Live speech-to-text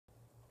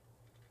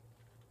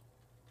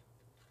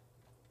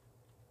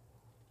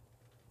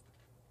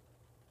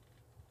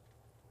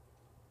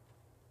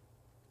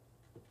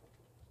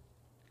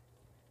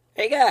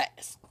Hey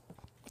guys!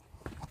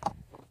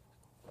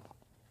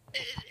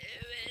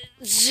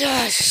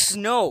 Just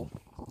snow,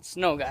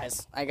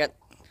 guys. I got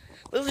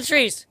look at the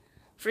trees.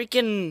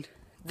 Freaking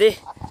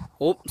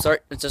oh, sorry,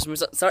 it's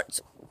just sorry.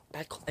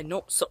 Bad. I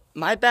know. So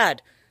my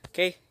bad.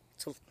 Okay.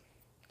 So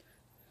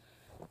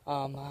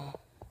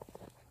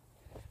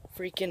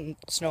freaking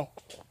snow.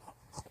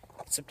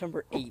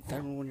 September 8th. I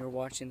don't know when you're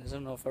watching this. I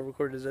don't know if I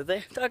recorded it.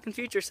 They're talking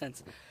future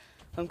sense.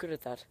 I'm good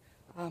at that.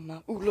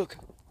 Ooh, look,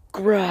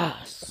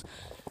 grass.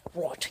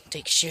 Rotting.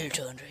 Take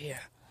shelter under here.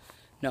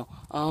 No.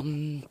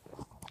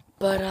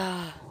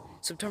 But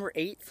September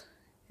 8th.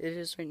 It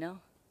is right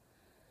now.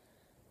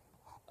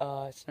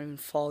 It's not even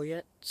fall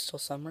yet. It's still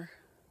summer.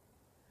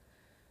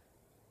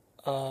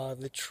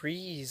 The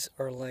trees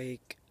are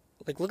like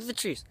look at the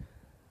trees.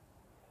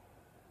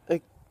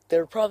 Like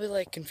they're probably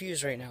like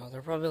confused right now.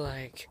 They're probably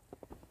like,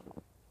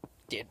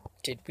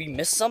 did we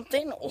miss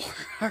something, or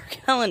our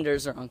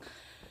calendar's wrong?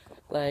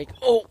 Like,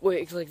 oh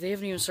wait, like they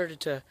haven't even started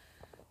to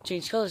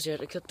change colors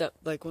yet, except that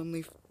like one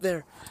leaf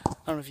there. I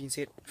don't know if you can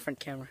see it, front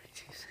camera.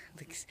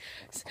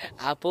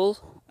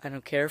 Apple, I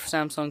don't care if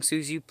Samsung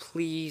sues you.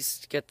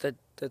 Please get the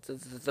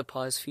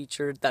pause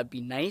feature. That'd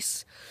be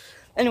nice.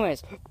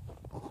 Anyways,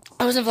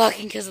 I wasn't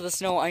vlogging because of the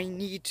snow. I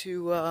need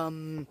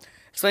to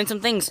explain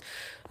some things.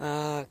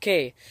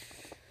 Okay.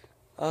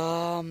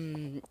 I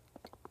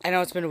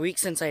know it's been a week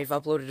since I've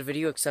uploaded a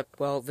video, except,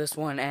 well, this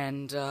one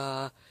and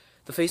the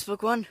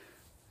Facebook one.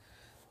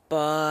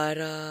 But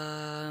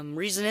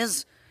reason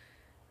is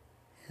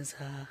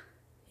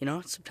you know,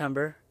 it's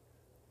September.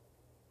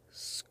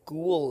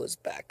 School is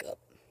back up.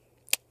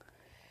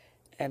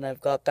 And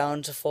I've got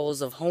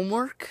bountifuls of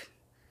homework.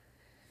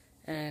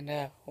 And,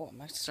 oh,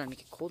 I'm actually starting to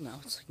get cold now.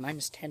 It's like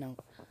 -10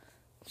 out.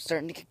 I'm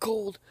starting to get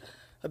cold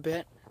a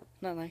bit.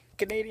 Not like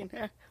Canadian.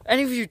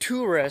 Any of you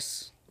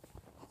tourists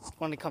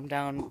want to come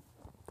down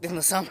in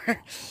the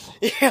summer?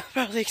 Yeah,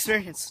 probably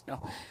experience.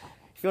 No.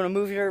 If you want to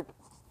move here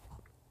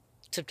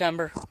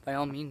September, by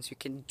all means, you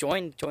can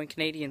join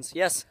Canadians.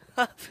 Yes.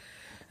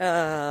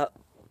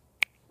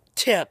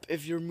 Tip,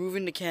 if you're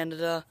moving to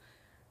Canada,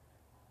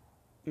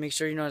 make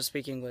sure you know how to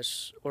speak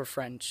English or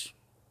French.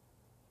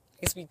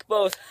 I speak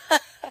both.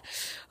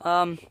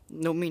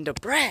 No mean to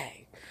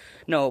brag.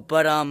 No,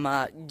 but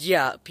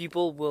yeah,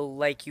 people will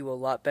like you a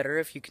lot better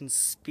if you can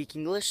speak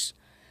English.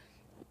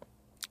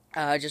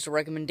 Just a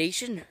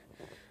recommendation.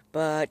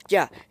 But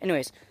yeah,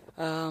 anyways,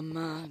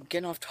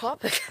 getting off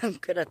topic. I'm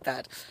good at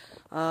that.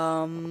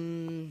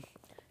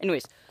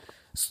 Anyways,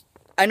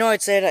 I know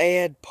I'd said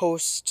I had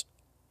post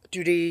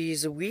 2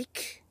 days a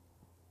week.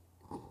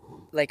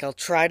 Like, I'll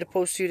try to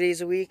post 2 days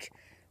a week.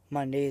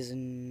 Mondays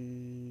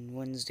and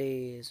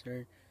Wednesdays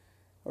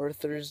or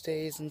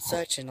Thursdays and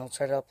such, and I'll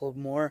try to upload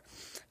more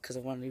because I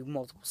want to do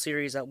multiple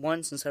series at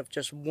once instead of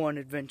just one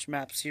adventure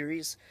map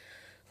series.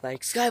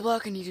 Like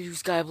Skyblock, I need to do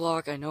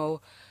Skyblock. I know.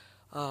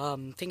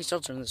 Taking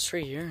shelter in this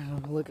tree here.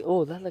 Look,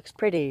 oh, that looks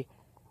pretty.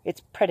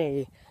 It's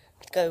pretty.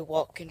 Go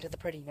walk into the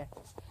prettiness.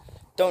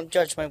 Don't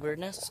judge my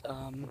weirdness.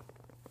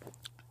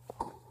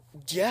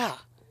 Yeah.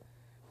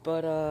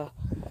 But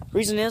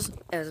reason is,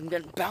 as I'm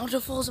getting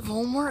bountifuls of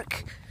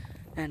homework,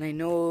 and I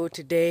know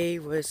today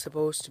was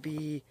supposed to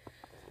be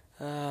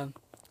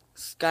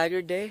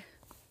Skyguard Day.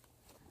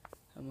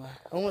 I'm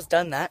almost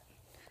done that.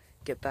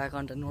 Get back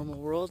onto normal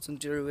worlds and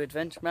do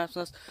adventure maps.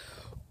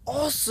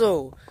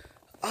 Also,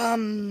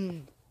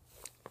 I'm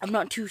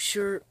not too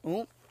sure.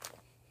 Oh,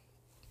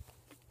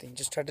 they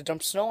just tried to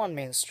dump snow on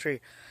me in this tree.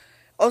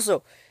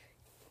 Also,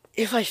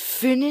 if I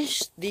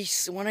finish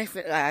these,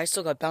 I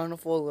still got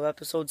bountiful of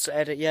episodes to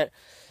edit yet.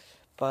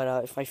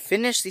 But if I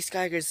finish the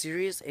Skyguard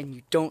series and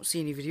you don't see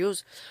any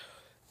videos,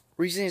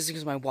 reason is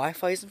because my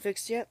Wi-Fi isn't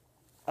fixed yet.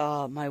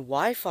 My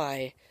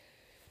Wi-Fi,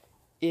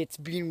 it's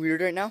being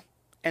weird right now,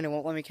 and it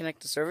won't let me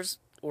connect to servers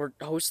or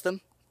host them.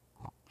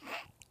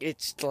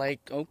 It's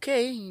like,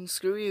 okay,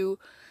 screw you,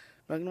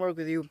 I'm not gonna work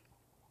with you.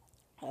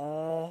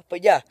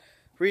 But yeah,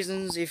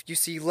 reasons if you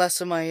see less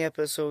of my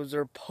episodes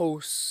or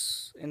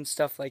posts and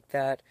stuff like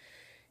that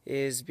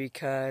is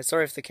because,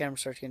 sorry if the camera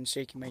starts getting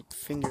shaky, my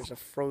fingers are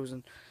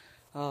frozen.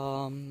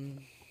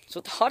 That's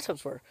what the hot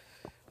tubs were.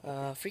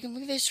 Freaking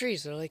look at these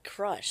trees, they're like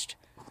crushed.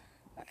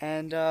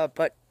 And,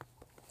 but,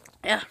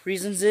 yeah,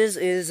 reasons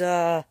is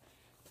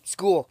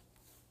school.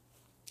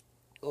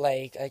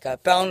 Like, I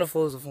got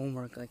bountifuls of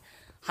homework. Like,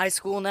 high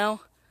school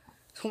now,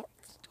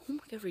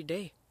 homework every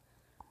day.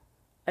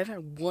 I've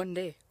had one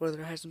day where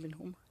there hasn't been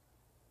homework.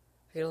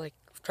 I gotta, like,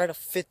 try to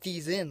fit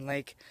these in.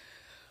 Like,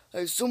 I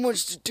have so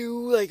much to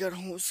do. I got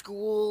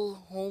school,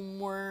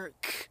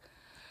 homework.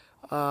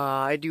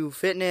 I do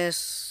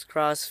fitness,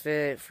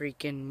 CrossFit,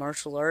 freaking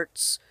martial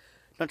arts.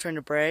 Not trying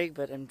to brag,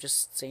 but I'm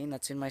just saying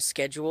that's in my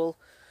schedule.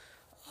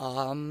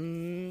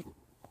 But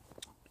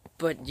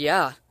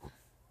yeah.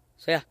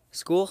 So yeah,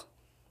 school,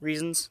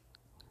 reasons.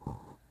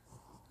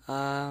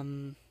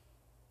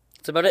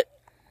 That's about it.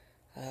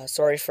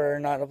 Sorry for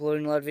not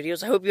uploading a lot of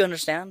videos. I hope you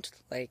understand.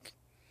 Like,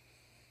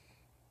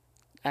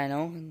 I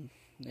know, and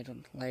I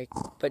don't like,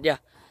 but yeah.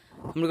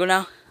 I'm gonna go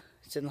now.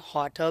 It's in the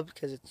hot tub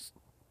because it's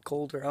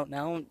colder out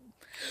now.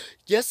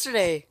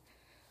 Yesterday,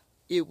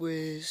 it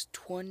was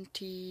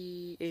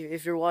 20.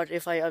 If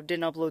I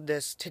didn't upload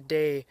this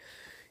today,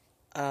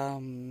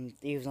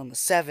 it was on the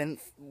 7th.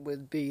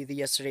 Would be the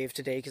yesterday of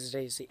today because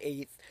today is the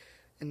 8th.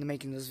 In the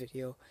making of this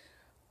video,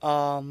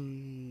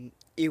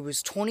 it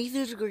was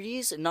 22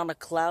 degrees and not a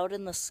cloud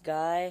in the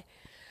sky.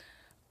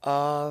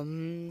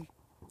 Freaking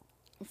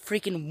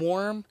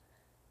warm.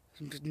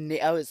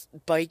 I was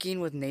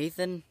biking with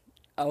Nathan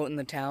out in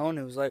the town.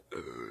 It was like,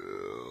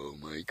 oh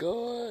my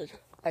god.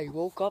 I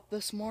woke up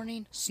this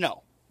morning,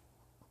 snow.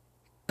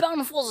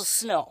 Bountifuls of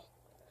snow.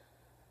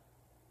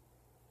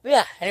 But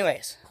yeah,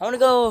 anyways, I'm gonna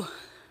go.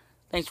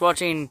 Thanks for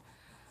watching.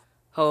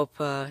 Hope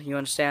you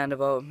understand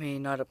about me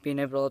not being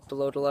able to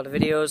upload a lot of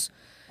videos.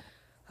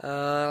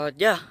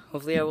 Yeah,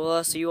 hopefully I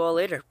will see you all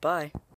later. Bye.